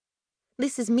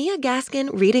This is Mia Gaskin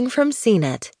reading from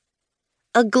CNET.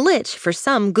 A Glitch for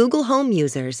Some Google Home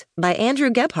Users by Andrew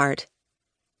Gebhart.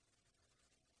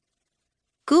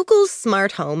 Google's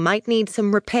smart home might need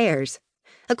some repairs.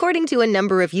 According to a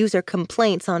number of user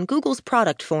complaints on Google's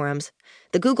product forums,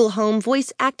 the Google Home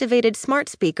voice-activated smart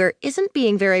speaker isn't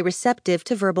being very receptive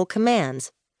to verbal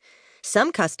commands.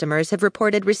 Some customers have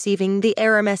reported receiving the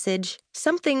error message,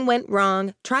 "Something went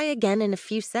wrong, try again in a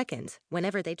few seconds,"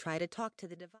 whenever they try to talk to the device.